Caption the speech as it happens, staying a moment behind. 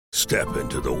Step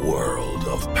into the world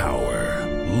of power,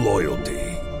 loyalty,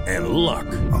 and luck.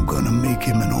 I'm gonna make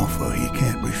him an offer he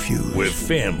can't refuse. With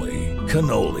family,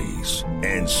 cannolis,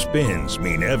 and spins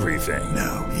mean everything.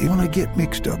 Now, you wanna get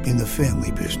mixed up in the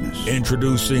family business.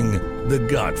 Introducing The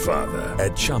Godfather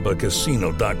at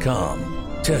ChumbaCasino.com.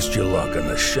 Test your luck in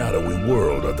the shadowy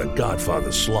world of The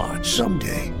Godfather slot.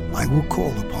 Someday, I will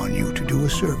call upon you to do a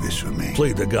service for me.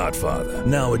 Play The Godfather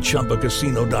now at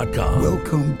ChumbaCasino.com.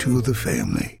 Welcome to the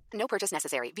family. No purchase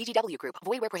necessary. VGW Group.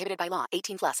 Void where prohibited by law.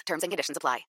 18 plus. Terms and conditions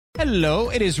apply. Hello,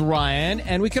 it is Ryan,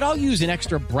 and we could all use an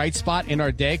extra bright spot in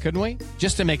our day, couldn't we?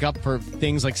 Just to make up for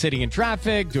things like sitting in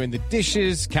traffic, doing the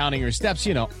dishes, counting your steps,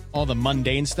 you know, all the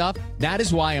mundane stuff. That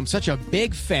is why I'm such a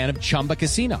big fan of Chumba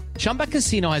Casino. Chumba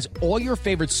Casino has all your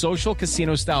favorite social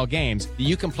casino-style games that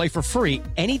you can play for free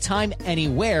anytime,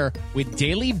 anywhere with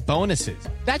daily bonuses.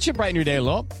 That should brighten your day a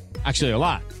little. Actually, a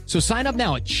lot. So sign up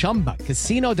now at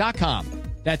ChumbaCasino.com.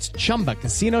 That's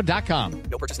ChumbaCasino.com.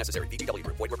 No purchase necessary. VGW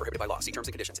Group. Void where prohibited by law. See terms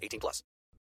and conditions. 18 plus.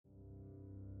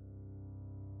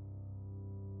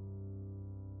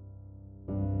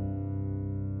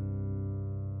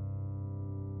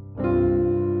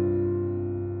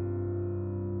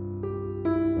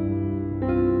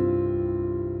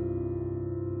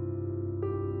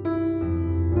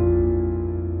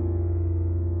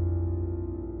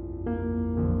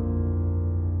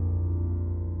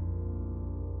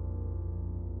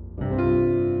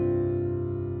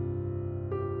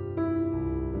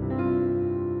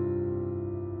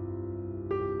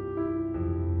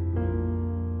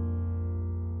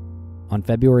 On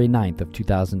February 9th of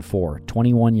 2004,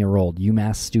 21-year-old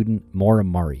UMass student Maura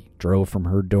Murray drove from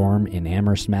her dorm in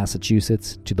Amherst,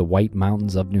 Massachusetts to the White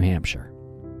Mountains of New Hampshire.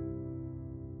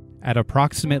 At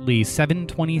approximately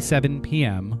 7:27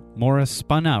 p.m., Maura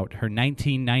spun out her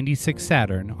 1996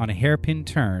 Saturn on a hairpin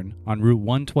turn on Route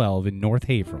 112 in North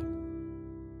Haverhill.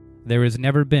 There has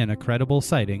never been a credible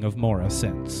sighting of Maura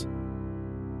since.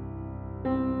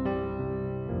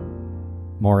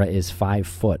 Maura is 5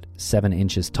 foot 7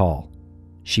 inches tall.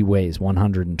 She weighs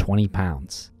 120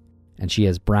 pounds, and she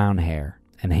has brown hair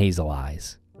and hazel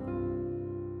eyes.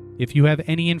 If you have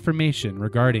any information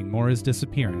regarding Maura's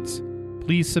disappearance,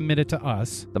 please submit it to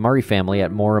us, The Murray family,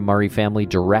 at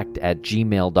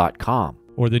MauraMurrayFamilyDirect@gmail.com.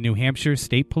 or the New Hampshire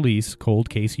State Police Cold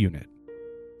Case Unit.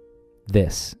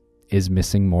 This is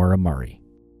Missing Maura Murray.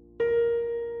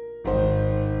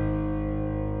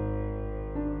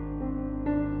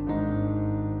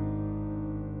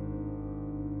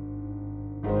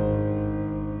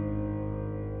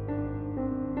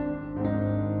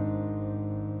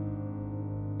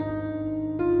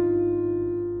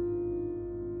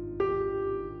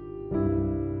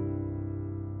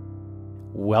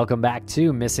 Welcome back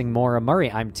to Missing Maura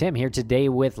Murray. I'm Tim, here today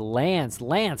with Lance.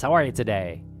 Lance, how are you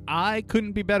today? I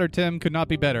couldn't be better, Tim. Could not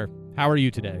be better. How are you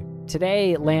today?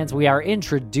 Today, Lance, we are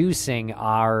introducing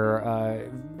our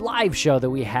live show that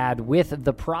we had with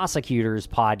the Prosecutors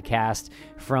podcast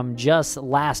from just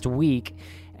last week.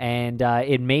 And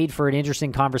it made for an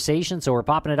interesting conversation, so we're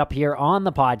popping it up here on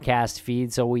the podcast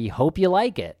feed, so we hope you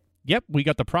like it. Yep, we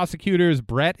got the Prosecutors,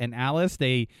 Brett and Alice.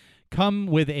 They come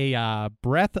with a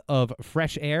breath of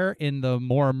fresh air in the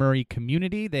Maura Murray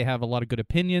community. They have a lot of good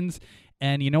opinions,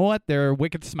 and you know what? They're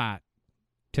wicked smart,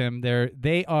 Tim.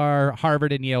 They are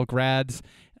Harvard and Yale grads,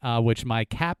 which my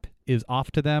cap is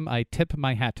off to them. I tip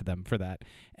my hat to them for that,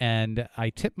 and I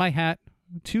tip my hat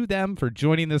to them for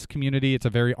joining this community. It's a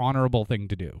very honorable thing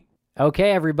to do.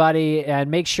 Okay, everybody, and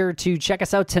make sure to check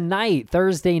us out tonight,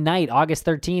 Thursday night, August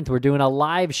 13th. We're doing a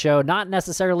live show, not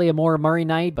necessarily a Maura Murray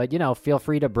night, but, feel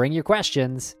free to bring your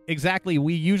questions. Exactly.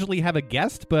 We usually have a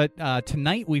guest, but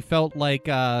tonight we felt like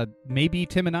maybe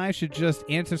Tim and I should just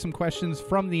answer some questions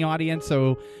from the audience.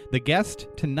 So the guest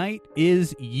tonight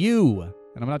is you.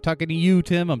 And I'm not talking to you,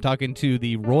 Tim. I'm talking to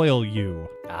the royal you.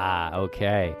 Ah,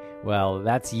 okay. Well,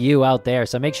 that's you out there.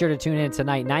 So make sure to tune in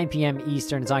tonight, 9 p.m.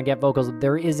 Eastern. It's on Get Vocals.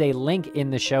 There is a link in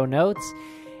the show notes.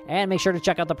 And make sure to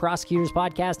check out the Prosecutors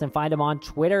podcast and find them on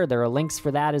Twitter. There are links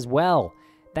for that as well.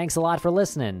 Thanks a lot for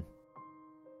listening.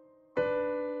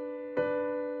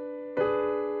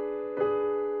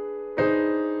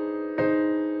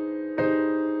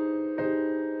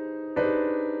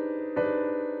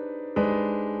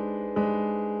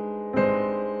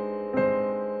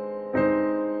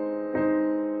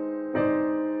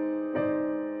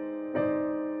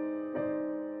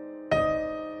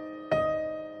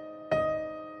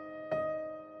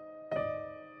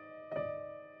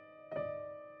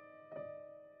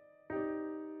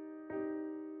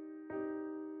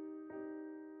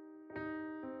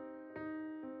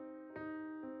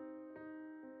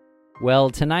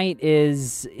 Well, tonight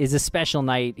is a special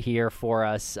night here for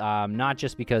us, not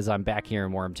just because I'm back here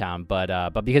in Wormtown,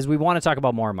 but because we want to talk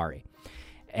about Maura Murray.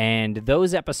 And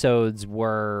those episodes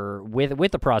were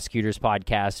with the Prosecutors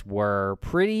podcast were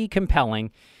pretty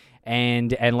compelling.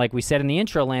 And like we said in the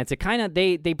intro, Lance, it kind of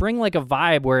they bring like a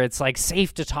vibe where it's like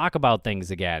safe to talk about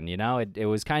things again. You know, it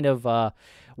was kind of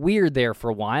weird there for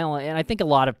a while, and I think a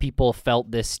lot of people felt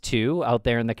this too out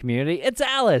there in the community. It's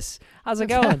Alice. How's it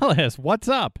going? Alice, what's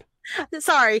up?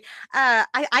 Sorry,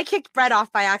 I kicked Brett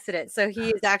off by accident, so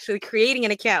he is actually creating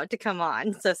an account to come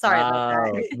on. So sorry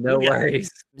about that. No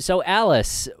worries. So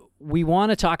Alice, we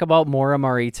want to talk about Maura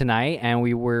Murray tonight, and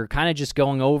we were kind of just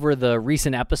going over the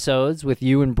recent episodes with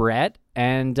you and Brett,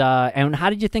 and how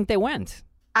did you think they went?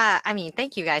 I mean,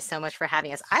 thank you guys so much for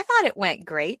having us. I thought it went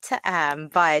great,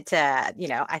 but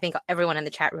I think everyone in the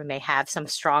chat room may have some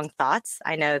strong thoughts.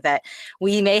 I know that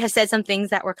we may have said some things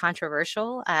that were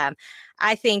controversial.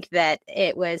 I think that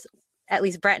it was, at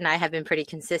least Brett and I have been pretty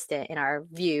consistent in our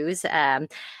views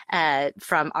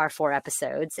from our 4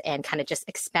 episodes and kind of just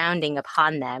expounding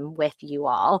upon them with you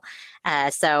all.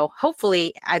 So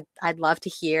hopefully I'd love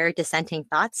to hear dissenting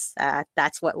thoughts.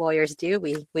 That's what lawyers do.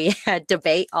 We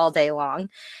debate all day long.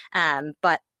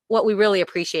 But what we really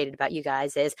appreciated about you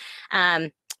guys is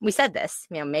we said this,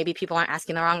 maybe people aren't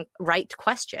asking the right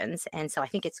questions. And so I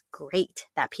think it's great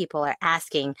that people are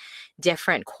asking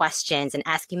different questions and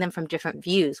asking them from different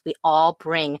views. We all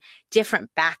bring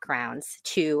different backgrounds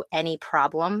to any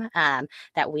problem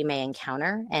that we may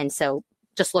encounter. And so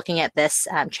just looking at this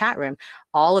chat room,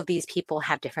 all of these people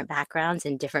have different backgrounds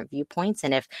and different viewpoints.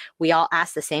 And if we all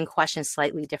ask the same question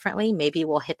slightly differently, maybe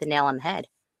we'll hit the nail on the head.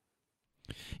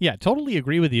 Yeah, totally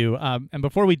agree with you. And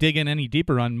before we dig in any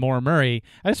deeper on Maura Murray,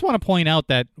 I just want to point out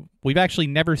that we've actually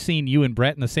never seen you and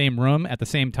Brett in the same room at the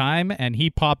same time, and he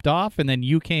popped off, and then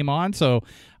you came on. So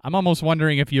I'm almost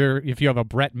wondering if you have a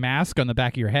Brett mask on the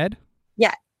back of your head.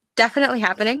 Yeah, definitely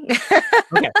happening.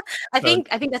 Okay. I think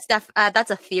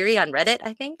that's a theory on Reddit.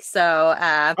 I think so.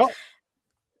 There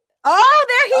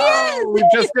he is. We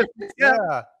just it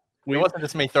wasn't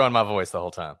just me throwing my voice the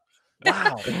whole time.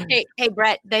 Wow. Hey,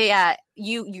 Brett. They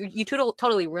you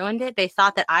totally ruined it. They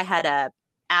thought that I had a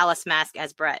Alice mask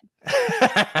as Brett.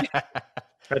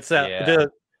 That's the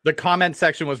comment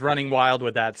section was running wild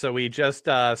with that, so we just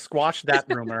squashed that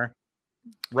rumor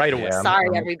right away. Yeah,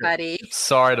 sorry, everybody.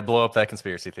 Sorry to blow up that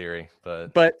conspiracy theory,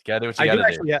 but gotta do what you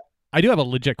gotta do. I do have a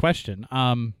legit question.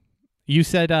 You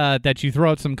said that you throw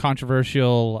out some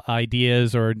controversial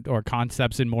ideas or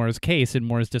concepts in Maura's case, in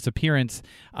Maura's disappearance.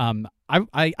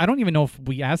 I don't even know if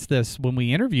we asked this when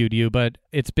we interviewed you, but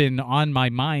it's been on my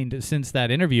mind since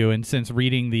that interview and since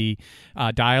reading the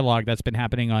dialogue that's been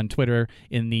happening on Twitter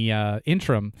in the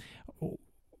interim.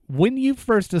 When you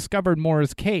first discovered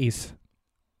Maura's case,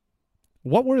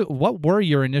 what were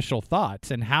your initial thoughts,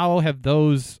 and how have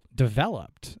those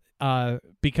developed?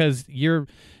 Because you're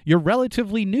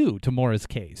relatively new to Maura's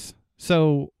case.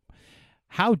 So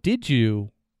how did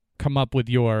you come up with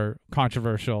your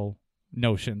controversial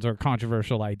notions or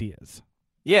controversial ideas?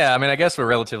 Yeah, I mean, I guess we're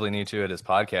relatively new to it as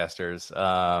podcasters.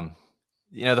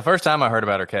 The first time I heard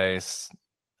about her case,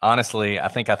 honestly, I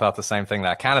think I thought the same thing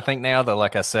that I kind of think now, that,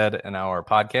 like I said in our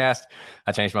podcast,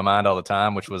 I change my mind all the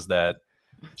time, which was that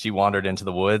she wandered into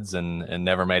the woods and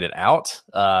never made it out.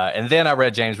 And then I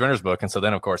read James Renner's book. And so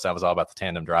then, of course, I was all about the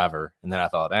tandem driver. And then I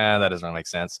thought, that doesn't really make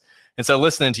sense. And so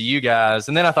listening to you guys,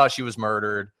 and then I thought she was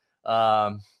murdered.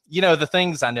 The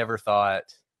things I never thought,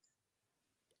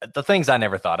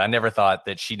 I never thought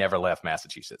that she never left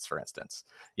Massachusetts, for instance.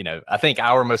 I think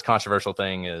our most controversial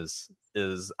thing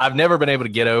is I've never been able to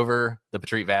get over the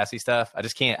Patrick Vassy stuff. I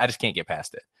just can't get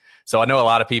past it. So I know a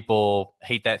lot of people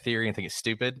hate that theory and think it's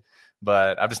stupid,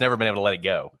 but I've just never been able to let it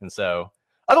go. And so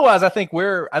otherwise, I think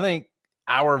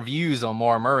our views on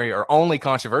Maura Murray are only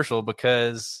controversial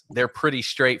because they're pretty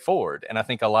straightforward. And I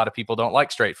think a lot of people don't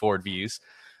like straightforward views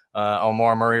on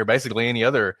Maura Murray or basically any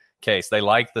other case. They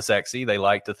like the sexy. They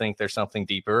like to think there's something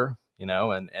deeper,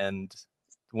 and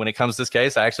when it comes to this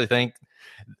case, I actually think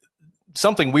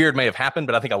something weird may have happened,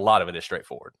 but I think a lot of it is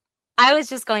straightforward. I was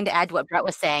just going to add to what Brett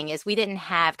was saying is we didn't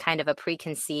have kind of a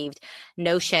preconceived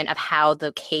notion of how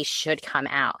the case should come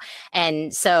out.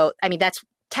 And so, I mean, that's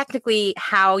technically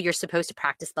how you're supposed to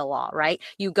practice the law, right?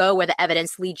 You go where the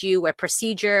evidence leads you, where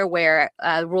procedure, where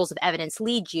rules of evidence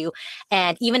lead you.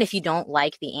 And even if you don't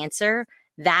like the answer,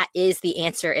 that is the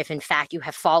answer if, in fact, you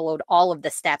have followed all of the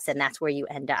steps and that's where you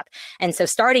end up. And so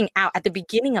starting out at the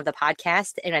beginning of the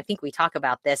podcast, and I think we talk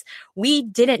about this, we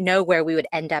didn't know where we would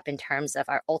end up in terms of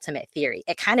our ultimate theory.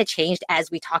 It kind of changed as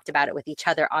we talked about it with each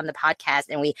other on the podcast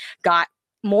and we got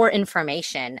more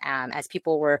information as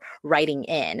people were writing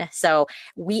in. So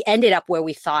we ended up where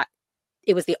we thought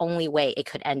it was the only way it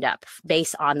could end up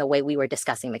based on the way we were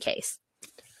discussing the case.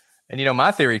 And,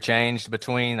 my theory changed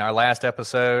between our last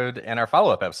episode and our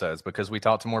follow-up episodes because we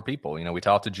talked to more people. We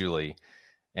talked to Julie,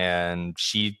 and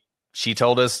she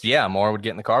told us, Maura would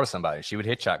get in the car with somebody. She would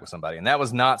hitchhike with somebody. And that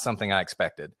was not something I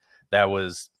expected. That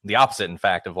was the opposite, in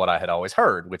fact, of what I had always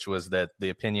heard, which was that the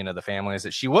opinion of the family is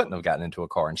that she wouldn't have gotten into a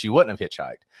car and she wouldn't have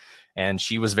hitchhiked. And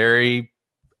she was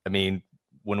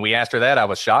when we asked her that, I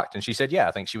was shocked. And she said,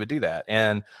 I think she would do that.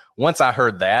 And once I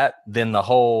heard that, then the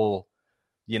whole,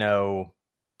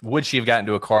 would she have gotten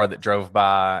into a car that drove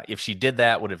by? If she did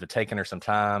that, would it have taken her some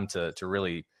time to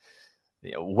really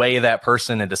weigh that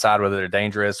person and decide whether they're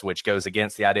dangerous, which goes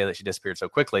against the idea that she disappeared so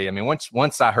quickly.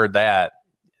 Once I heard that,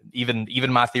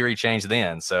 even my theory changed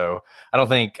then. So I don't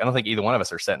think either one of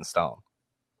us are set in stone.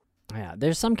 Yeah,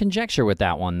 there's some conjecture with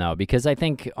that one, though, because I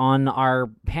think on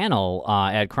our panel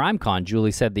at CrimeCon,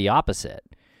 Julie said the opposite,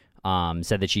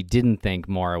 said that she didn't think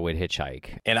Maura would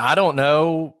hitchhike. And I don't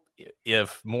know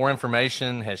if more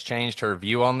information has changed her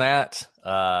view on that,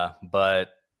 but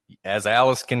as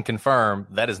Alice can confirm,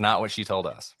 that is not what she told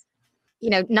us.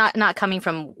 Not coming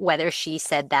from whether she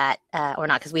said that or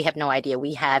not, because we have no idea.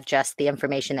 We have just the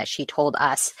information that she told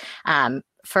us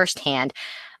firsthand.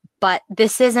 But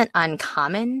this isn't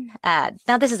uncommon.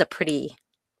 Now, this is a pretty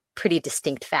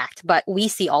distinct fact, but we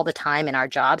see all the time in our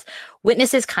jobs,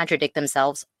 witnesses contradict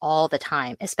themselves all the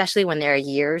time, especially when there are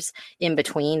years in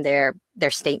between their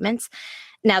statements.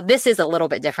 Now, this is a little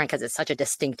bit different because it's such a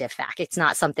distinctive fact. It's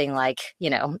not something like,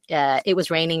 it was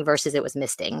raining versus it was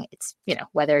misting. It's,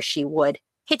 whether she would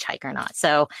hitchhike or not.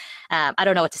 So I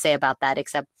don't know what to say about that,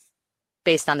 except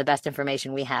based on the best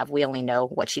information we have, we only know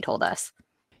what she told us.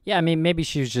 Yeah, maybe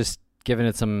she was just giving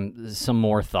it some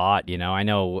more thought. I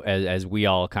know as we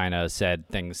all kind of said,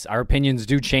 things, our opinions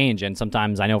do change, and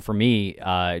sometimes I know for me,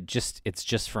 it's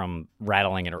just from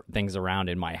rattling things around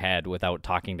in my head without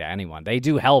talking to anyone. They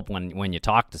do help when you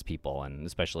talk to people, and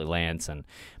especially Lance, and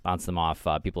bounce them off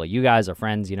people like you guys or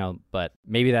friends, But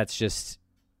maybe that's just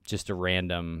a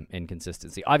random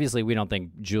inconsistency. Obviously, we don't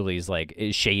think Julie's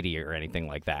is shady or anything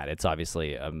like that. It's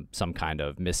obviously some kind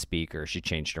of misspeak, or she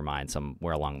changed her mind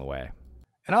somewhere along the way.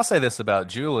 And I'll say this about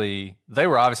Julie, they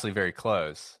were obviously very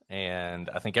close, and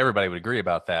I think everybody would agree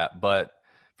about that. But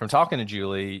from talking to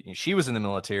Julie, she was in the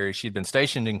military. She'd been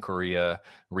stationed in Korea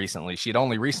recently. She'd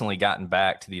only recently gotten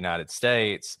back to the United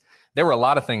States. There were a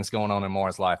lot of things going on in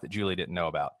Maura's life that Julie didn't know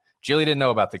about. Julie didn't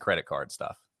know about the credit card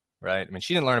stuff, right?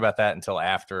 She didn't learn about that until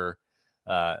after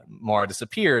Maura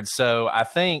disappeared. So I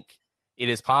think it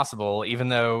is possible, even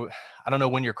though I don't know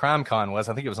when your CrimeCon was.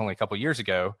 I think it was only a couple years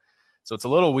ago. So it's a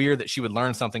little weird that she would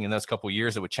learn something in those couple of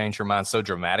years that would change her mind so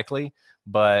dramatically.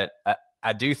 But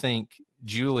I do think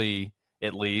Julie,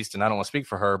 at least, and I don't want to speak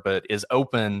for her, but is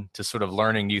open to sort of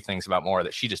learning new things about Maura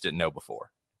that she just didn't know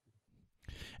before.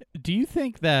 Do you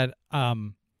think that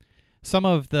some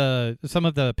of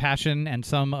the passion and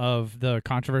some of the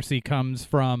controversy comes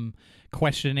from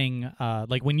questioning,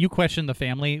 when you question the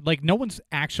family, no one's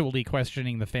actually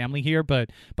questioning the family here, but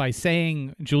by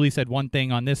saying Julie said one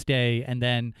thing on this day and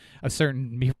then a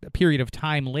certain period of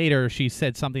time later she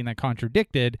said something that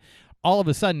contradicted, all of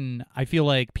a sudden I feel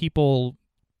like people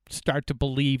start to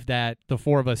believe that the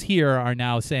four of us here are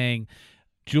now saying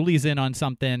Julie's in on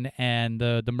something and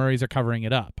the Murrays are covering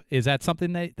it up. Is that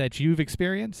something that you've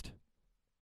experienced?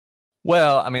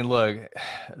 Well, look,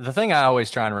 the thing I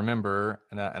always try and remember,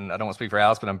 and I don't want to speak for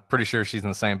Alice, but I'm pretty sure she's in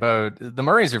the same boat. The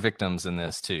Murrays are victims in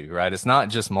this too, right? It's not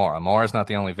just Maura. Maura's not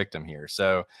the only victim here.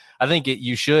 So I think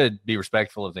you should be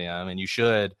respectful of them, and you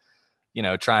should,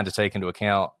 trying to take into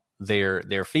account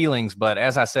their feelings. But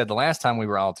as I said, the last time we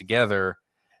were all together,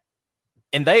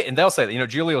 and they'll say that,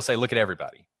 Julie will say, look at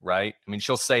everybody, right?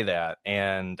 She'll say that.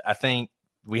 And I think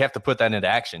we have to put that into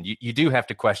action. You do have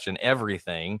to question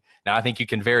everything. Now, I think you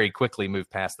can very quickly move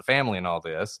past the family and all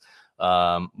this.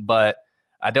 But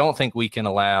I don't think we can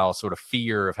allow sort of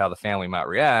fear of how the family might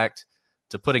react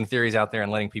to putting theories out there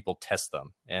and letting people test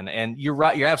them. And you're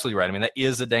right. You're absolutely right. That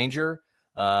is a danger.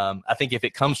 I think if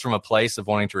it comes from a place of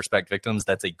wanting to respect victims,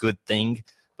 that's a good thing,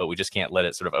 but we just can't let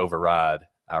it sort of override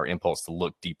our impulse to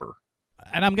look deeper.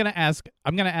 And I'm going to ask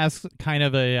kind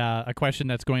of a question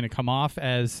that's going to come off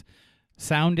as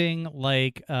sounding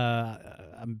like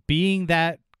being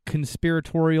that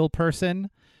conspiratorial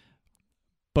person,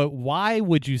 but why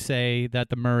would you say that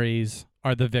the Murrays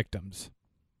are the victims?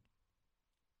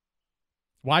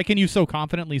 Why can you so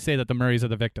confidently say that the Murrays are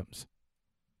the victims?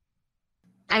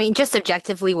 Just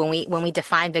objectively, when we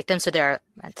define victims, so there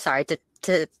are, sorry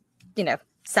to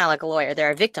sound like a lawyer. There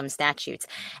are victim statutes.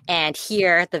 And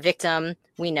here, the victim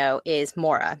we know is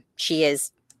Maura. She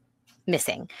is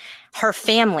missing. Her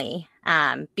family,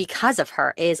 because of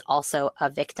her, is also a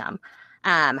victim.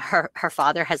 Her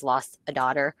father has lost a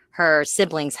daughter. Her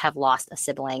siblings have lost a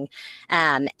sibling.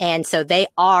 And so they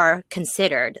are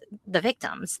considered the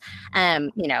victims.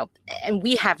 And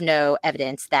we have no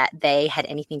evidence that they had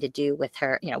anything to do with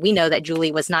her. We know that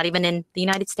Julie was not even in the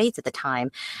United States at the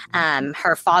time.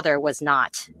 Her father was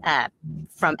not,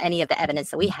 from any of the evidence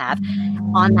that we have,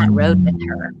 on that road with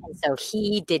her. And so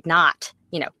he did not,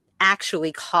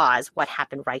 actually cause what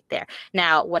happened right there.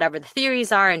 Now, whatever the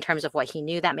theories are in terms of what he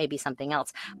knew, that may be something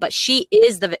else. But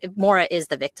Maura is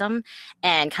the victim,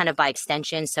 and kind of by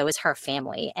extension, so is her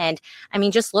family. And I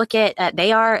mean, just look at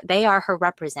they are her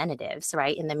representatives,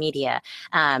 right, in the media,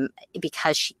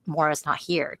 because Maura's not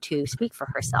here to speak for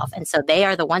herself, and so they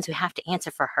are the ones who have to answer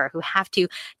for her, who have to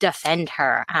defend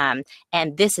her.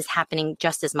 And this is happening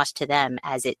just as much to them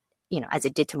as it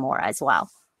did to Maura as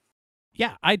well.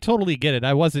 Yeah, I totally get it.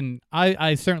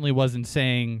 I certainly wasn't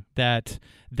saying that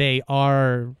they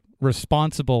are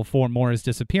responsible for Maura's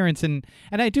disappearance, and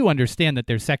I do understand that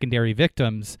there's secondary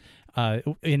victims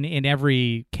in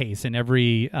every case, in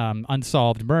every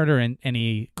unsolved murder, and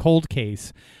any cold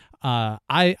case.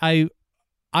 I'm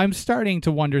starting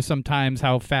to wonder sometimes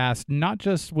how fast, not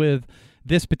just with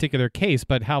this particular case,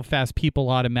 but how fast people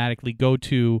automatically go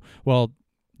to, well,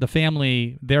 the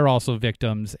family, they're also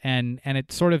victims, and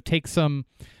it sort of takes some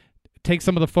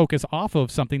of the focus off of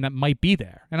something that might be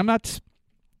there. And I'm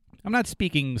not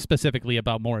speaking specifically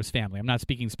about Maura's family. I'm not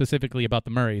speaking specifically about the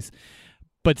Murrays.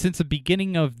 But since the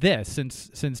beginning of this,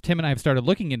 since Tim and I have started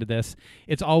looking into this,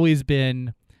 it's always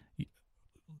been,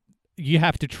 you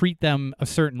have to treat them a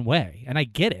certain way. And I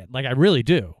get it. Like, I really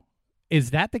do. Is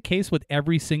that the case with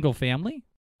every single family?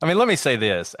 I mean, let me say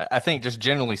this. I think just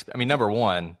generally, number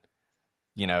one,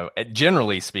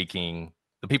 generally speaking,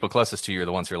 the people closest to you are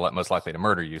the ones who are most likely to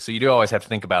murder you. So you do always have to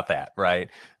think about that, right?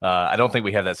 I don't think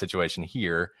we have that situation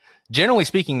here. Generally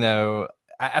speaking, though,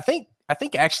 I think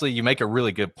actually you make a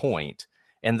really good point,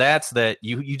 and that's that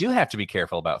you do have to be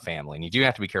careful about family, and you do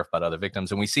have to be careful about other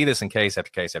victims. And we see this in case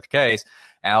after case after case.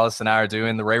 Alice and I are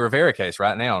doing the Ray Rivera case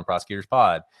right now on Prosecutors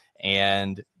Pod,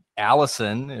 and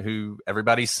Allison, who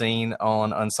everybody's seen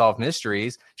on Unsolved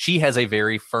Mysteries, she has a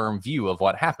very firm view of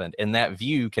what happened, and that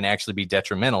view can actually be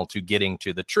detrimental to getting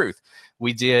to the truth.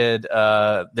 We did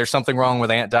There's Something Wrong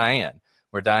with Aunt Diane,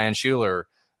 where Diane Schuler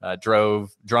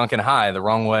drove drunk and high the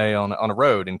wrong way on a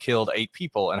road and killed 8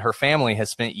 people, and her family has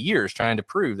spent years trying to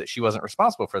prove that she wasn't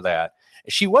responsible for that.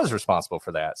 She was responsible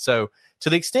for that. So to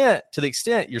the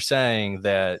extent you're saying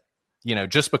that,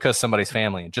 just because somebody's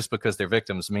family and just because they're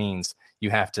victims means you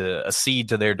have to accede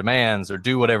to their demands or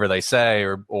do whatever they say,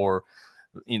 or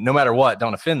no matter what,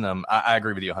 don't offend them. I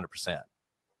agree with you 100%.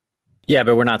 Yeah,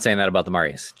 but we're not saying that about the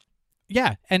Murrays.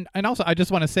 Yeah, and also I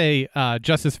just want to say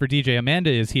justice for DJ.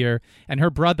 Amanda is here, and her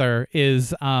brother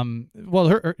is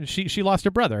she lost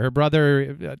her brother. Her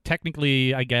brother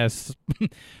technically, I guess,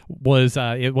 was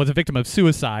a victim of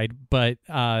suicide, but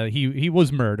he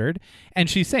was murdered, and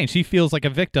she's saying she feels like a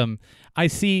victim. I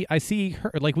see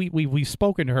her, like we've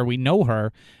spoken to her, we know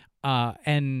her,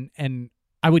 and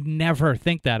I would never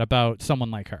think that about someone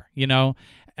like her,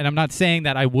 And I'm not saying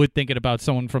that I would think it about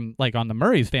someone from, like, on the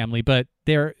Murray's family, but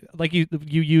they're, like, you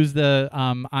use the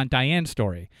Aunt Diane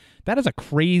story. That is a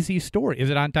crazy story.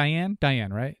 Is it Aunt Diane?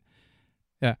 Diane, right?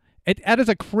 Yeah. That is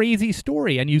a crazy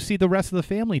story, and you see the rest of the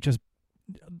family just,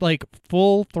 like,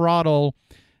 full throttle.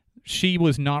 She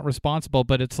was not responsible,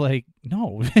 but it's like,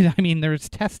 no. I mean, there's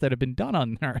tests that have been done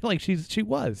on her. Like, she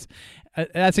was.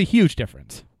 That's a huge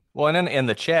difference. Well, and then in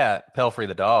the chat, Pelfrey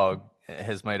the dog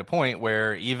has made a point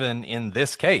where even in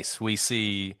this case, we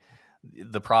see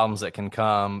the problems that can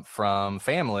come from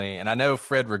family. And I know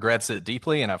Fred regrets it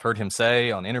deeply, and I've heard him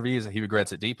say on interviews that he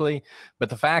regrets it deeply. But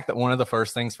the fact that one of the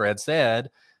first things Fred said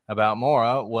about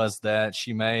Maura was that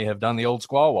she may have done the old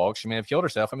squaw walk, she may have killed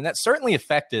herself. I mean, that certainly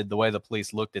affected the way the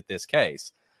police looked at this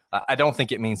case. I don't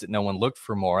think it means that no one looked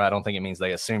for Maura. I don't think it means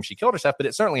they assumed she killed herself, but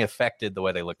it certainly affected the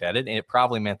way they looked at it. And it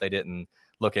probably meant they didn't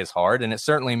look as hard. And it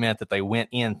certainly meant that they went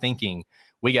in thinking,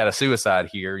 we got a suicide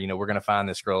here. We're going to find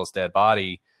this girl's dead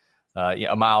body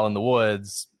a mile in the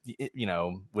woods,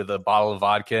 with a bottle of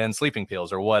vodka and sleeping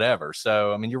pills or whatever.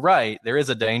 So, I mean, you're right. There is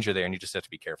a danger there, and you just have to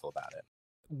be careful about it.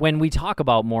 When we talk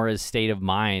about Maura's state of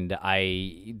mind,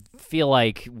 I feel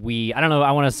like I don't know,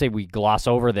 I want to say we gloss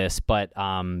over this, but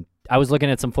I was looking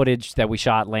at some footage that we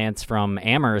shot, Lance, from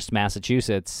Amherst,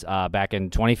 Massachusetts, back in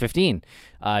 2015,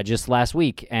 just last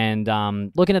week, and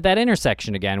looking at that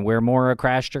intersection again where Maura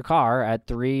crashed her car at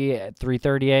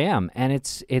 3:30 a.m. And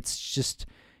it's just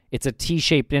It's a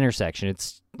T-shaped intersection.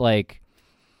 It's like,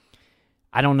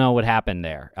 I don't know what happened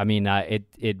there. I mean,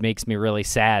 it makes me really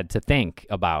sad to think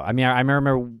about. I mean, I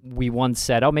remember we once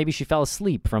said, oh, maybe she fell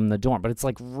asleep from the dorm, but it's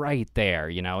like right there,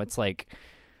 you know? It's like,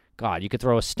 God, you could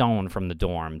throw a stone from the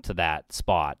dorm to that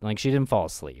spot. Like, she didn't fall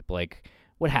asleep. Like,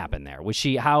 what happened there? Was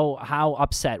she, how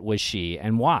upset was she,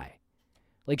 and why?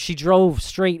 Like, she drove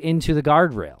straight into the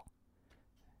guardrail.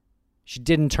 She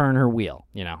didn't turn her wheel,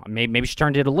 you know? Maybe she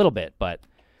turned it a little bit, but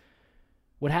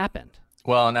what happened?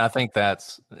 Well, and I think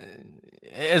that's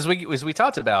as we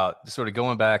talked about, sort of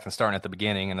going back and starting at the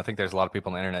beginning, and I think there's a lot of people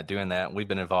on the internet doing that. We've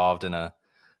been involved in a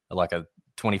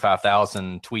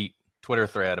 25,000 tweet Twitter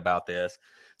thread about this,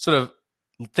 sort of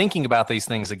thinking about these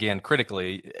things again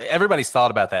critically. Everybody's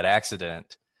thought about that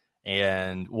accident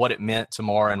and what it meant to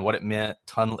Maura and what it meant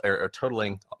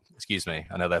totaling. Excuse me,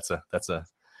 I know that's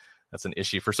an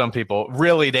issue for some people.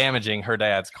 Really damaging her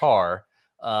dad's car.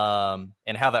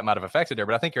 And how that might have affected her.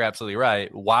 But I think you're absolutely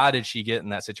right. Why did she get in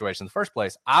that situation in the first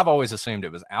place? I've always assumed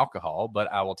it was alcohol,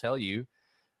 but I will tell you,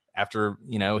 after,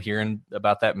 hearing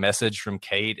about that message from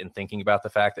Kate and thinking about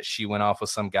the fact that she went off with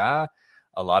some guy,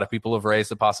 a lot of people have raised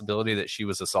the possibility that she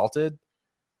was assaulted.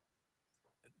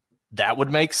 That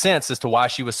would make sense as to why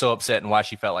she was so upset and why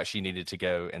she felt like she needed to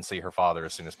go and see her father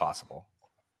as soon as possible.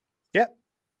 Yep.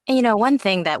 And, one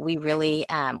thing that we really,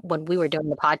 when we were doing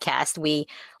the podcast, we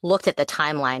looked at the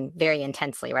timeline very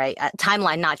intensely, right?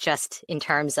 Timeline, not just in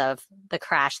terms of the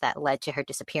crash that led to her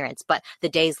disappearance, but the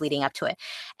days leading up to it.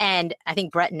 And I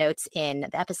think Brett notes in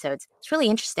the episodes, it's really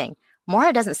interesting.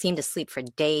 Maura doesn't seem to sleep for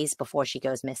days before she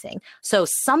goes missing. So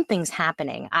something's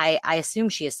happening. I assume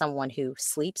she is someone who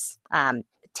sleeps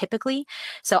typically.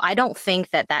 So I don't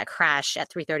think that crash at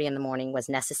 3:30 in the morning was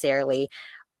necessarily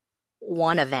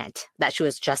one event that she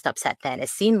was just upset then. It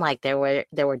seemed like there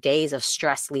were days of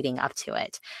stress leading up to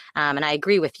it. And I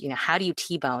agree with, how do you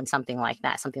T-bone something like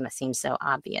that, something that seems so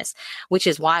obvious, which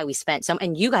is why we spent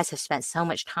and you guys have spent so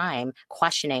much time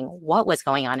questioning what was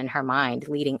going on in her mind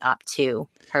leading up to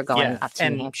her going up to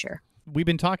New Hampshire. We've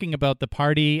been talking about the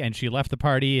party, and she left the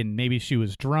party, and maybe she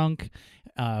was drunk,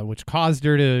 which caused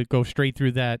her to go straight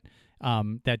through that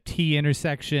T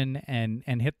intersection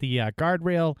and hit the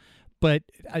guardrail. But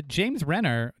James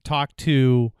Renner talked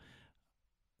to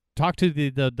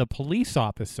the police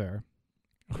officer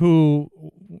who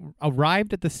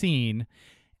arrived at the scene,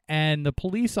 and the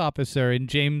police officer, and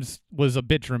James was a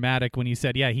bit dramatic when he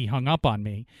said, yeah, he hung up on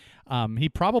me. He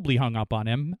probably hung up on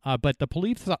him, but the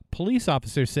police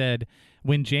officer said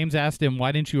when James asked him,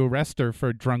 why didn't you arrest her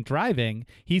for drunk driving,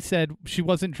 he said she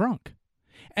wasn't drunk.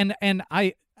 And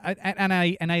I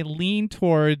lean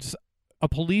towards a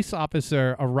police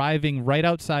officer arriving right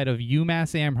outside of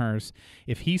UMass Amherst.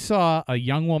 If he saw a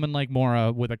young woman like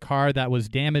Maura with a car that was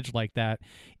damaged like that,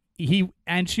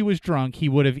 and she was drunk, he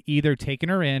would have either taken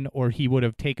her in or he would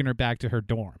have taken her back to her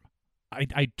dorm.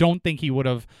 I don't think he would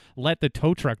have let the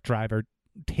tow truck driver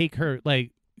take her,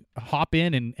 hop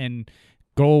in and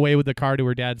go away with the car to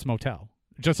her dad's motel,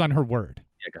 just on her word.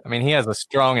 I mean, he has a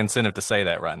strong incentive to say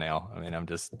that right now. I mean, I'm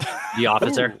just... The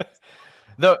officer?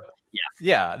 Though,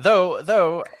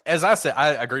 as I said, I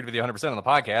agreed with you 100% on the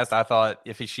podcast. I thought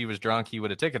if she was drunk, he would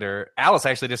have ticketed her. Alice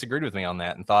actually disagreed with me on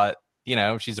that and thought,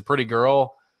 she's a pretty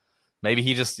girl. Maybe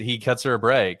he cuts her a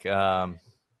break. I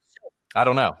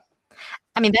don't know.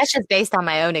 I mean, that's just based on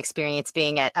my own experience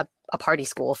being at a party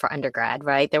school for undergrad,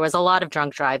 right? There was a lot of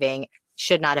drunk driving,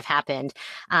 should not have happened.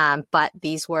 But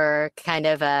these were kind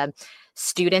of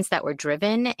students that were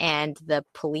driven, and the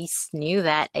police knew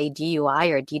that a DUI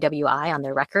or DWI on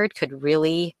their record could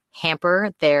really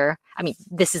hamper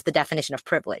this is the definition of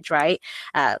privilege, right?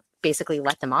 Basically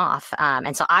let them off.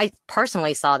 And so I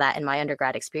personally saw that in my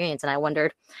undergrad experience. And I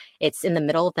wondered, it's in the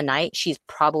middle of the night. She's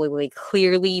probably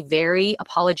clearly very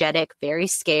apologetic, very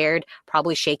scared,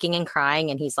 probably shaking and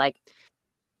crying. And he's like,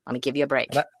 let me give you a break.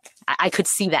 I could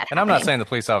see that. And I'm not saying the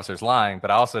police officer's lying, but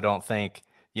I also don't think,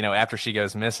 after she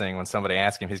goes missing, when somebody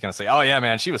asks him, he's going to say, oh yeah,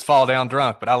 man, she was fall down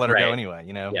drunk, but I let her go anyway.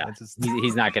 Yeah.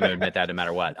 He's not going to admit that no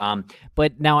matter what.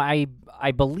 But now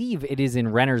I believe it is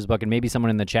in Renner's book, and maybe someone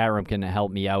in the chat room can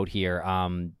help me out here.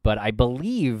 But I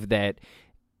believe that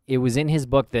it was in his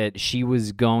book that she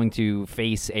was going to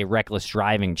face a reckless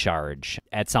driving charge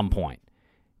at some point.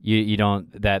 You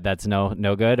don't, that's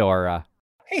no good, or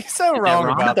he's so wrong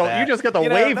about that. You just got the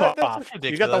wave off.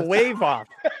 You got the wave off.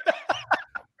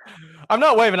 I'm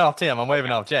not waving off Tim. I'm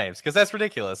waving off James, because that's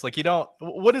ridiculous.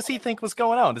 What does he think was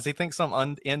going on? Does he think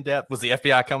some in-depth, was the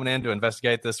FBI coming in to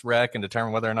investigate this wreck and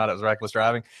determine whether or not it was reckless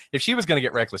driving? If she was going to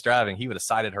get reckless driving, he would have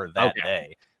cited her that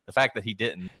day. The fact that he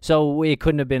didn't. So it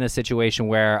couldn't have been a situation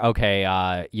where,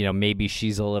 okay, maybe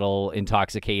she's a little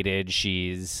intoxicated.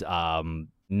 She's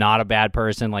not a bad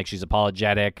person. Like, she's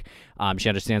apologetic. She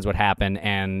understands what happened.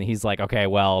 And he's like, okay,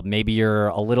 well, maybe you're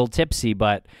a little tipsy,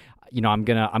 but, I'm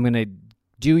gonna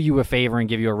do you a favor and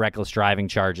give you a reckless driving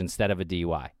charge instead of a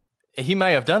DUI. He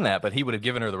may have done that, but he would have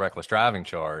given her the reckless driving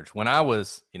charge. When I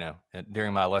was,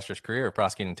 during my illustrious career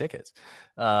prosecuting tickets,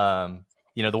 the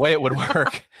way it would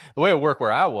work,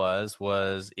 where I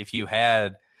was if you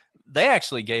had, they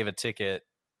actually gave a ticket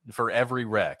for every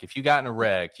wreck. If you got in a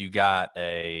wreck, you got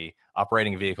a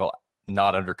operating vehicle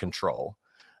not under control.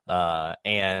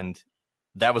 And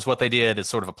that was what they did as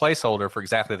sort of a placeholder for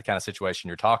exactly the kind of situation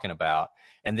you're talking about.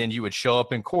 And then you would show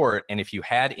up in court, and if you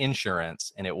had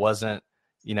insurance and it wasn't,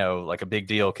 like a big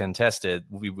deal contested,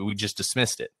 we just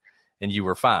dismissed it and you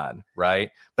were fine, right?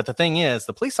 But the thing is,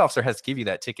 the police officer has to give you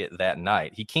that ticket that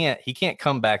night. He can't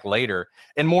come back later.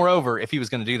 And moreover, if he was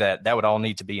going to do that, that would all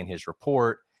need to be in his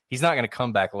report. He's not going to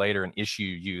come back later and issue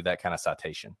you that kind of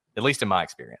citation, at least in my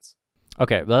experience.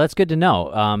 Okay, well, that's good to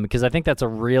know, because I think that's a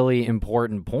really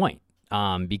important point.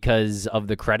 Because of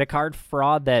the credit card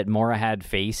fraud that Maura had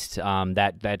faced,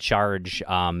 that charge,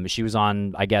 she was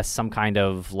on, I guess, some kind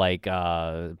of like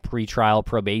pretrial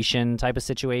probation type of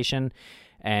situation,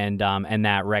 and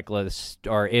that reckless,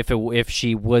 or if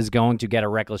she was going to get a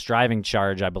reckless driving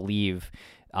charge, I believe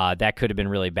that could have been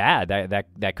really bad.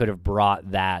 That could have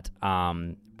brought that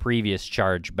previous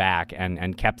charge back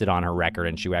and kept it on her record,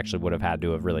 and she actually would have had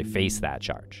to have really faced that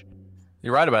charge.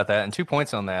 You're right about that. And 2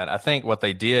 points on that. I think what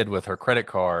they did with her credit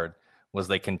card was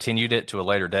they continued it to a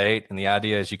later date. And the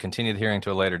idea is you continue the hearing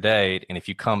to a later date. And if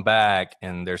you come back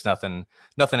and there's nothing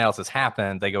else has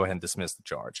happened, they go ahead and dismiss the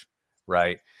charge.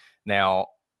 Right now,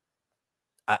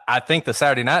 I think the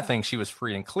Saturday night thing, she was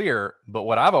free and clear. But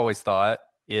what I've always thought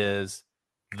is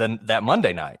that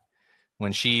Monday night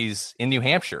when she's in New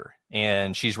Hampshire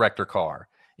and she's wrecked her car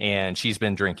and she's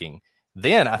been drinking,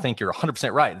 then I think you're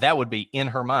 100% right. That would be in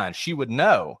her mind. She would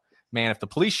know, man, if the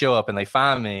police show up and they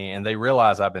find me and they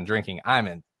realize I've been drinking, I'm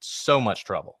in so much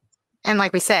trouble. And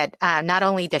like we said, not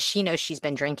only does she know she's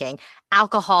been drinking,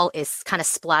 alcohol is kind of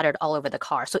splattered all over the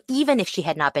car. So even if she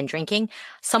had not been drinking,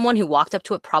 someone who walked up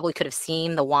to it probably could have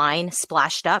seen the wine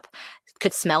splashed up,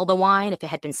 could smell the wine if it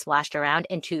had been splashed around,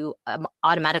 and to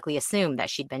automatically assume that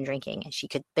she'd been drinking. And she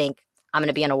could think, I'm going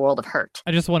to be in a world of hurt.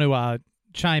 I just want to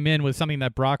chime in with something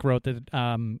that Brock wrote that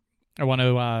I want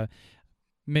to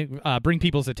bring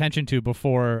people's attention to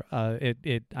before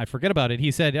I forget about it.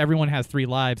 He said everyone has 3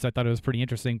 lives. I thought it was pretty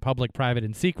interesting: public, private,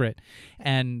 and secret.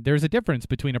 And there's a difference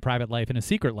between a private life and a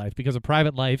secret life, because a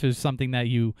private life is something that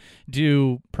you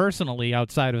do personally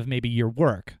outside of maybe your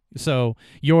work. So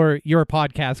your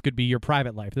podcast could be your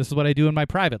private life. This is what I do in my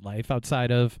private life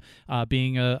outside of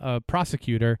being a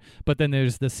prosecutor. But then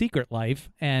there's the secret life,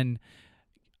 and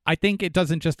I think it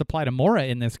doesn't just apply to Maura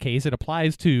in this case. It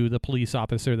applies to the police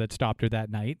officer that stopped her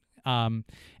that night. And,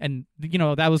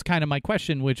 that was kind of my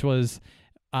question, which was,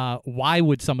 why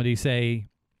would somebody say,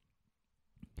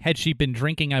 had she been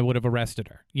drinking, I would have arrested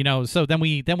her? So then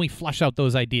we flush out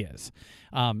those ideas.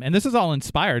 And this is all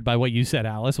inspired by what you said,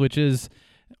 Alice, which is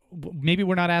maybe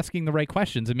we're not asking the right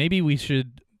questions, and maybe we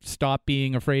should stop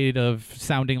being afraid of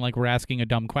sounding like we're asking a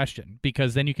dumb question,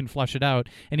 because then you can flush it out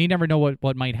and you never know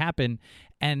what might happen.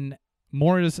 And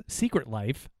Maura's secret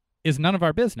life is none of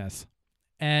our business.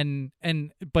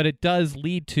 But it does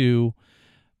lead to,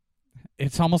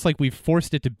 it's almost like we've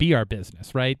forced it to be our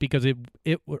business, right? Because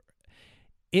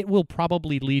it will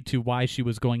probably lead to why she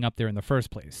was going up there in the first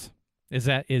place. Is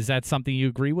that something you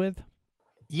agree with?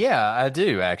 Yeah, I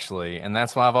do, actually. And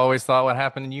that's why I've always thought what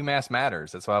happened in UMass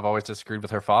matters. That's why I've always disagreed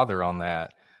with her father on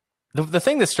that. The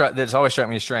thing that's always struck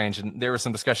me as strange, and there was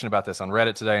some discussion about this on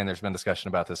Reddit today, and there's been discussion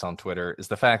about this on Twitter, is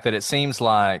the fact that it seems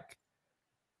like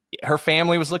her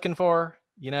family was looking for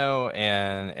her,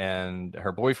 and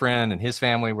her boyfriend and his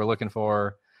family were looking for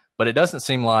her. But it doesn't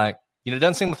seem like, it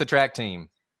doesn't seem like the track team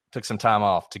took some time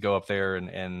off to go up there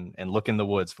and look in the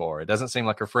woods for her. It doesn't seem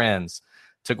like her friends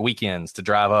took weekends to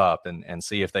drive up and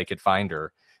see if they could find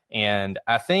her. And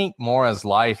I think Maura's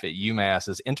life at UMass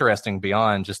is interesting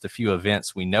beyond just a few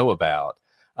events we know about.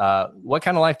 What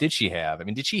kind of life did she have? I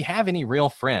mean, did she have any real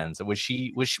friends? Was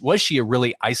she a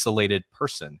really isolated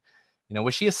person?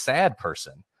 Was she a sad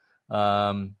person?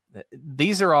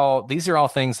 These are all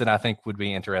things that I think would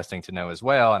be interesting to know as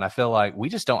well. And I feel like we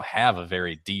just don't have a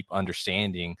very deep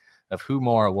understanding of who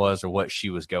Maura was or what she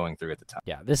was going through at the time.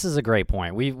 Yeah, this is a great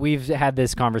point. We've had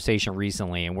this conversation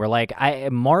recently, and we're like,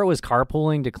 Maura was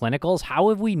carpooling to clinicals. How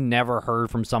have we never heard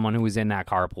from someone who was in that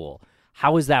carpool?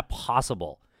 How is that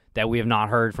possible? that we have not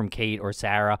heard from Kate or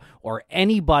Sarah or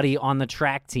anybody on the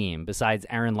track team besides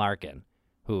Aaron Larkin,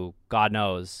 who, God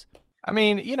knows. I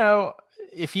mean,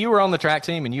 if you were on the track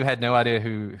team and you had no idea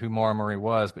who Maura Murray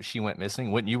was, but she went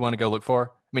missing, wouldn't you want to go look for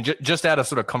her? I mean, just out of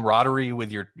sort of camaraderie with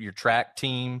your track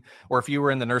team, or if you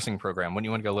were in the nursing program, wouldn't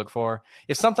you want to go look for her?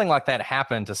 If something like that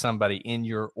happened to somebody in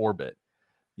your orbit,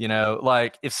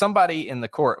 like if somebody in the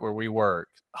court where we work,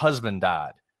 husband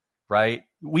died, right?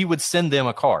 We would send them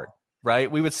a card, right?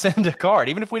 We would send a card,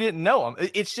 even if we didn't know them.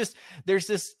 It's just,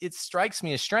 it strikes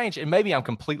me as strange. And maybe I'm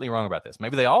completely wrong about this.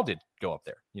 Maybe they all did go up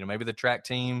there. Maybe the track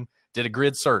team did a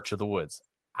grid search of the woods.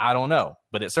 I don't know,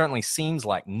 but it certainly seems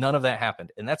like none of that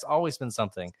happened. And that's always been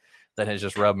something that has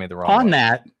just rubbed me the wrong way. On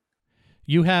that,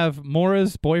 you have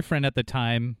Maura's boyfriend at the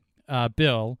time,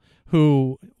 Bill,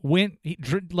 who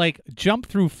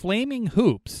jumped through flaming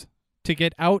hoops to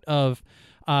get out of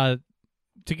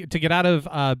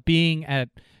being at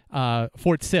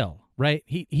Fort Sill, right?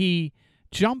 He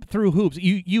jumped through hoops.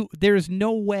 There's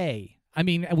no way. I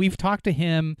mean, we've talked to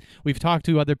him. We've talked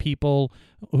to other people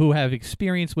who have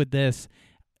experience with this.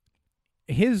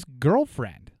 His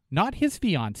girlfriend, not his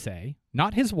fiance,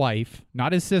 not his wife,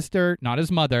 not his sister, not his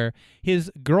mother,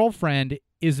 his girlfriend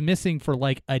is missing for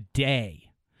like a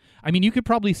day. I mean, you could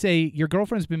probably say your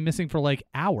girlfriend's been missing for like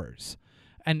hours.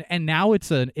 And now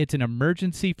it's an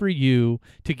emergency for you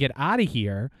to get out of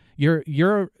here.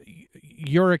 You're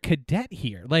a cadet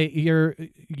here. Like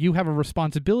you have a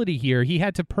responsibility here. He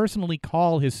had to personally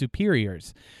call his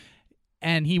superiors.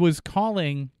 And he was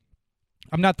calling.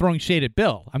 I'm not throwing shade at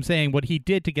Bill. I'm saying what he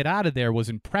did to get out of there was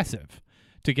impressive.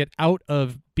 To get out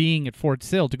of being at Fort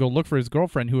Sill to go look for his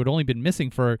girlfriend who had only been missing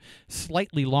for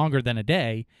slightly longer than a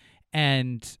day.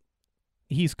 And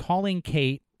he's calling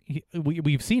Kate.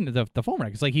 We've seen the phone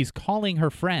records. Like he's calling her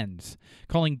friends,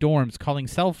 calling dorms, calling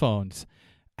cell phones.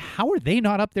 How are they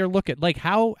not up there looking? Like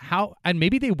how and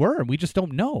maybe they were, and we just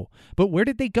don't know. But where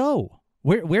did they go?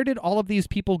 Where did all of these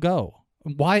people go?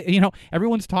 Why,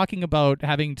 everyone's talking about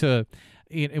having to,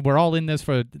 we're all in this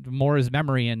for Maura's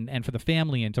memory and for the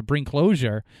family and to bring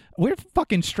closure. We're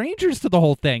fucking strangers to the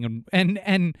whole thing.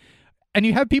 And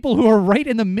you have people who are right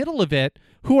in the middle of it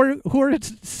who are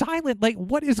silent. Like,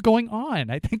 what is going on?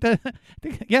 I think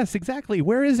yes, exactly.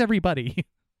 Where is everybody?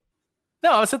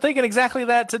 No, I was thinking exactly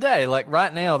that today. Like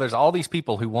right now, there's all these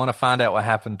people who want to find out what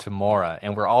happened to Maura,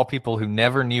 and we're all people who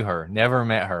never knew her, never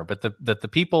met her. But the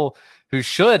people who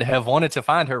should have wanted to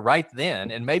find her right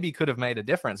then and maybe could have made a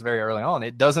difference very early on,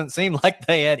 it doesn't seem like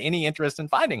they had any interest in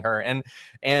finding her.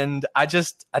 And I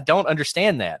don't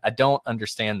understand that. I don't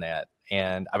understand that.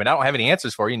 And I mean, I don't have any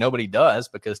answers for you. Nobody does,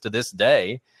 because to this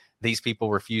day, these people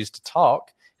refuse to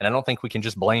talk. And I don't think we can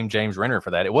just blame James Renner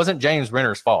for that. It wasn't James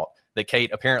Renner's fault that Kate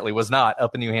apparently was not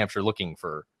up in New Hampshire looking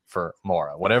for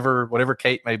Maura. Whatever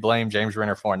Kate may blame James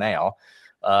Renner for now.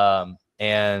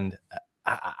 And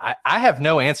I have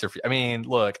no answer for you. I mean,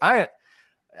 look, I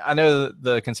know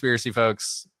the conspiracy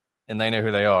folks, and they know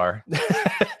who they are,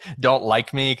 don't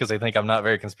like me because they think I'm not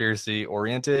very conspiracy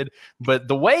oriented. But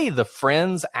the way the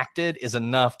friends acted is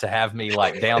enough to have me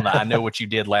like down the I know what you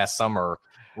did last summer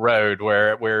road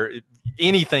where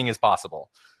anything is possible.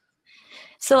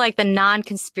 So like the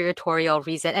non-conspiratorial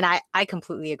reason, and I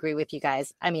completely agree with you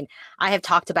guys. I mean, I have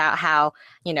talked about how,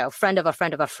 friend of a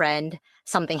friend of a friend,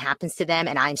 something happens to them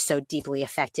and I'm so deeply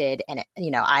affected, and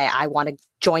I want to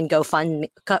join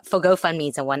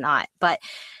GoFundMe's and whatnot. But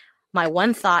my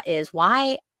one thought is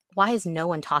why is no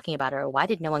one talking about her? Why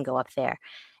did no one go up there?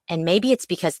 And maybe it's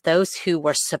because those who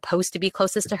were supposed to be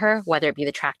closest to her, whether it be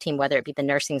the track team, whether it be the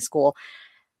nursing school,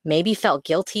 maybe felt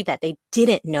guilty that they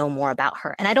didn't know more about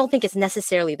her. And I don't think it's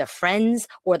necessarily the friends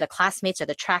or the classmates or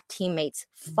the track teammates'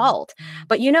 fault.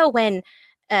 But when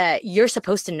you're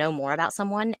supposed to know more about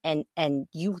someone and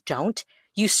you don't,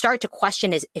 you start to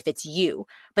question if it's you.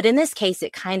 But in this case,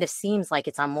 it kind of seems like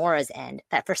it's on Maura's end,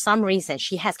 that for some reason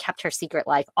she has kept her secret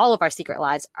life. All of our secret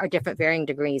lives are different varying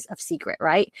degrees of secret,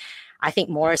 right? I think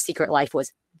Maura's secret life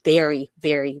was very,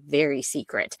 very, very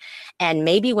secret. And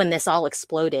maybe when this all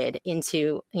exploded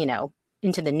into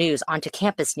the news, onto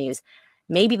campus news,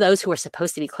 maybe those who were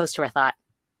supposed to be close to her thought,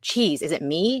 geez, is it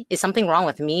me? Is something wrong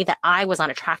with me that I was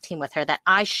on a track team with her, that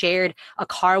I shared a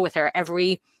car with her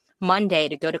every Monday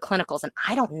to go to clinicals, and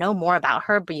I don't know more about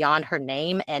her beyond her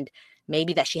name and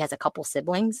maybe that she has a couple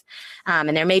siblings.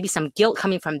 And there may be some guilt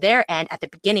coming from their end at the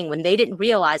beginning when they didn't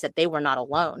realize that they were not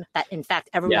alone, that in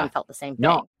fact, everyone felt the same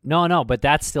thing. No, but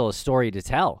that's still a story to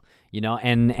tell.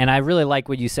 And I really like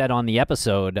what you said on the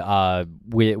episode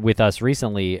with us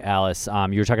recently, Alice.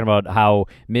 You were talking about how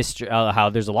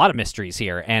there's a lot of mysteries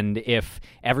here, and if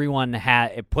everyone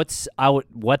puts out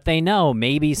what they know,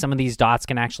 maybe some of these dots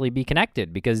can actually be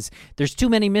connected, because there's too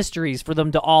many mysteries for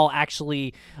them to all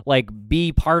actually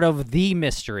be part of the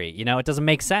mystery. It doesn't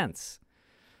make sense.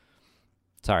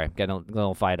 Sorry, I'm getting a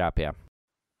little fired up here.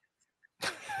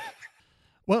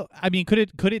 Well, I mean,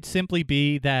 could it simply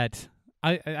be that?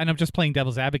 And I'm just playing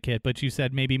devil's advocate, but you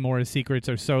said maybe Maura's secrets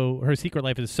her secret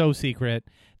life is so secret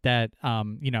that,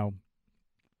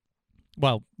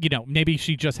 maybe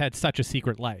she just had such a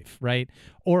secret life, right?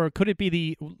 Or could it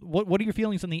be what are your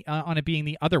feelings on it being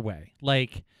the other way?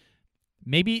 Like,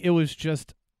 maybe it was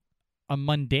just a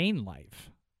mundane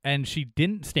life, and she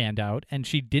didn't stand out, and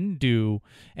she didn't do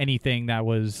anything that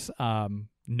was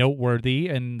noteworthy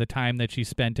in the time that she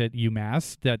spent at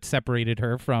UMass that separated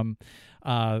her from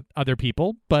other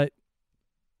people, but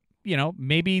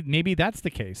maybe that's the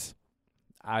case.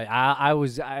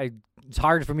 It's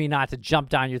hard for me not to jump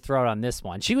down your throat on this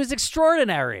one. She was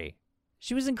extraordinary.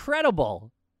 She was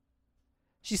incredible.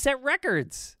 She set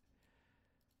records.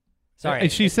 Sorry,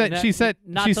 she set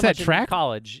track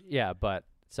college. Yeah, but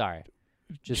sorry.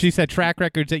 She set track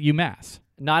records at UMass.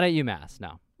 Not at UMass,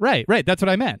 no. Right. That's what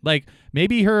I meant. Like,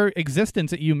 maybe her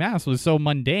existence at UMass was so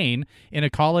mundane in a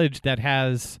college that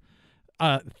has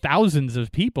thousands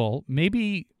of people.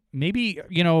 Maybe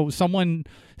someone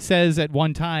says at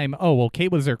one time, oh, well,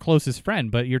 Kate was her closest friend,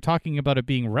 but you're talking about it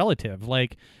being relative.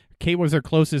 Like, Kate was her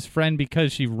closest friend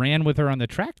because she ran with her on the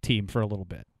track team for a little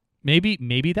bit.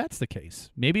 Maybe that's the case.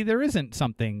 Maybe there isn't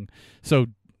something so,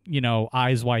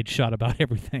 eyes wide shut about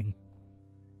everything.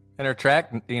 And her track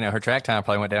time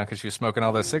probably went down because she was smoking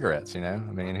all those cigarettes, I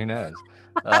mean, who knows?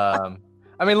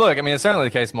 It's certainly the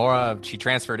case. Maura, she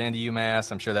transferred into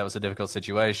UMass. I'm sure that was a difficult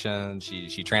situation.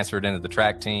 She transferred into the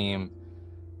track team.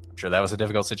 I'm sure that was a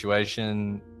difficult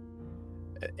situation.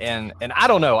 And I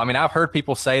don't know. I mean, I've heard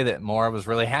people say that Maura was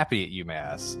really happy at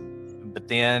UMass. But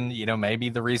then, maybe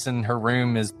the reason her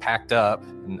room is packed up,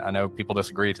 and I know people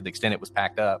disagree to the extent it was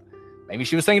packed up, maybe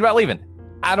she was thinking about leaving.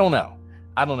 I don't know.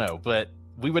 But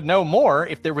we would know more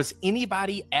if there was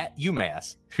anybody at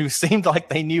UMass who seemed like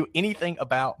they knew anything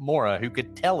about Maura who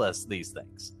could tell us these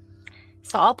things.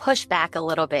 So I'll push back a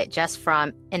little bit just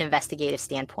from an investigative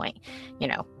standpoint.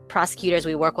 Prosecutors,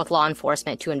 we work with law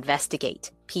enforcement to investigate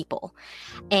people.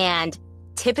 And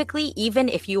typically, even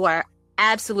if you are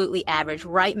absolutely average,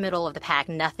 right middle of the pack,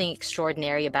 nothing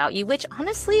extraordinary about you, which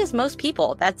honestly is most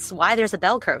people. That's why there's a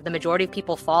bell curve. The majority of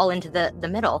people fall into the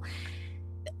middle.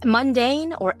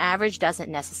 Mundane or average doesn't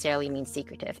necessarily mean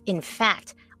secretive. In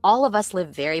fact, all of us live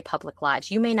very public lives.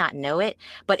 You may not know it,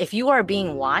 but if you are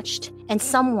being watched and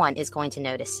someone is going to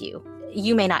notice you,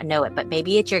 you may not know it, but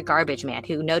maybe it's your garbage man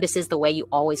who notices the way you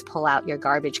always pull out your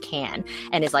garbage can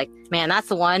and is like, man, that's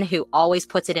the one who always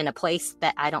puts it in a place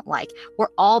that I don't like. We're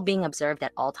all being observed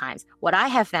at all times. What I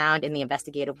have found in the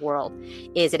investigative world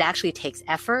is it actually takes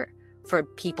effort for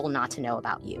people not to know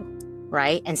about you.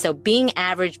 Right? And so being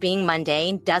average, being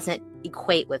mundane doesn't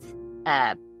equate with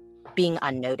being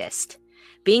unnoticed.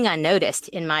 Being unnoticed,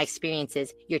 in my experience,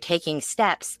 is you're taking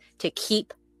steps to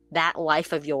keep that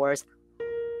life of yours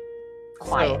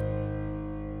quiet.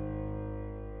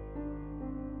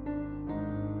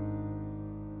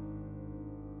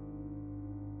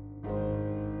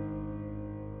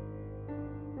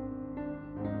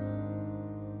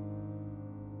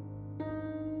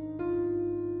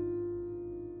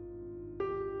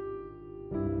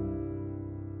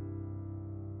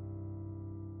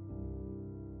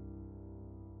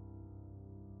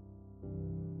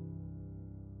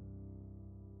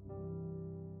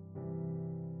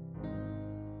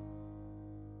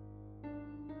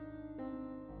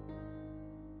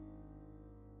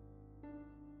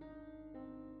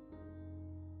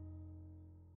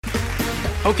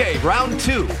 Okay, round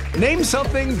two. Name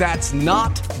something that's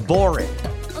not boring.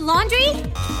 A laundry?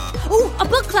 Ooh, a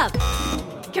book club.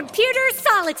 Computer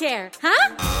solitaire,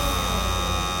 huh?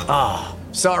 Ah,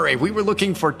 oh, sorry, we were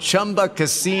looking for Chumba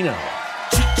Casino.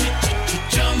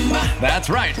 That's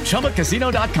right,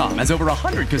 ChumbaCasino.com has over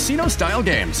 100 casino-style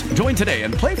games. Join today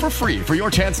and play for free for your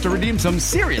chance to redeem some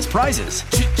serious prizes.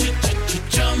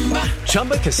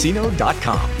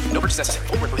 ChumbaCasino.com. No purchase necessary.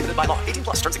 Void where prohibited by law. 18+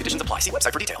 terms and conditions apply. See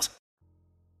website for details.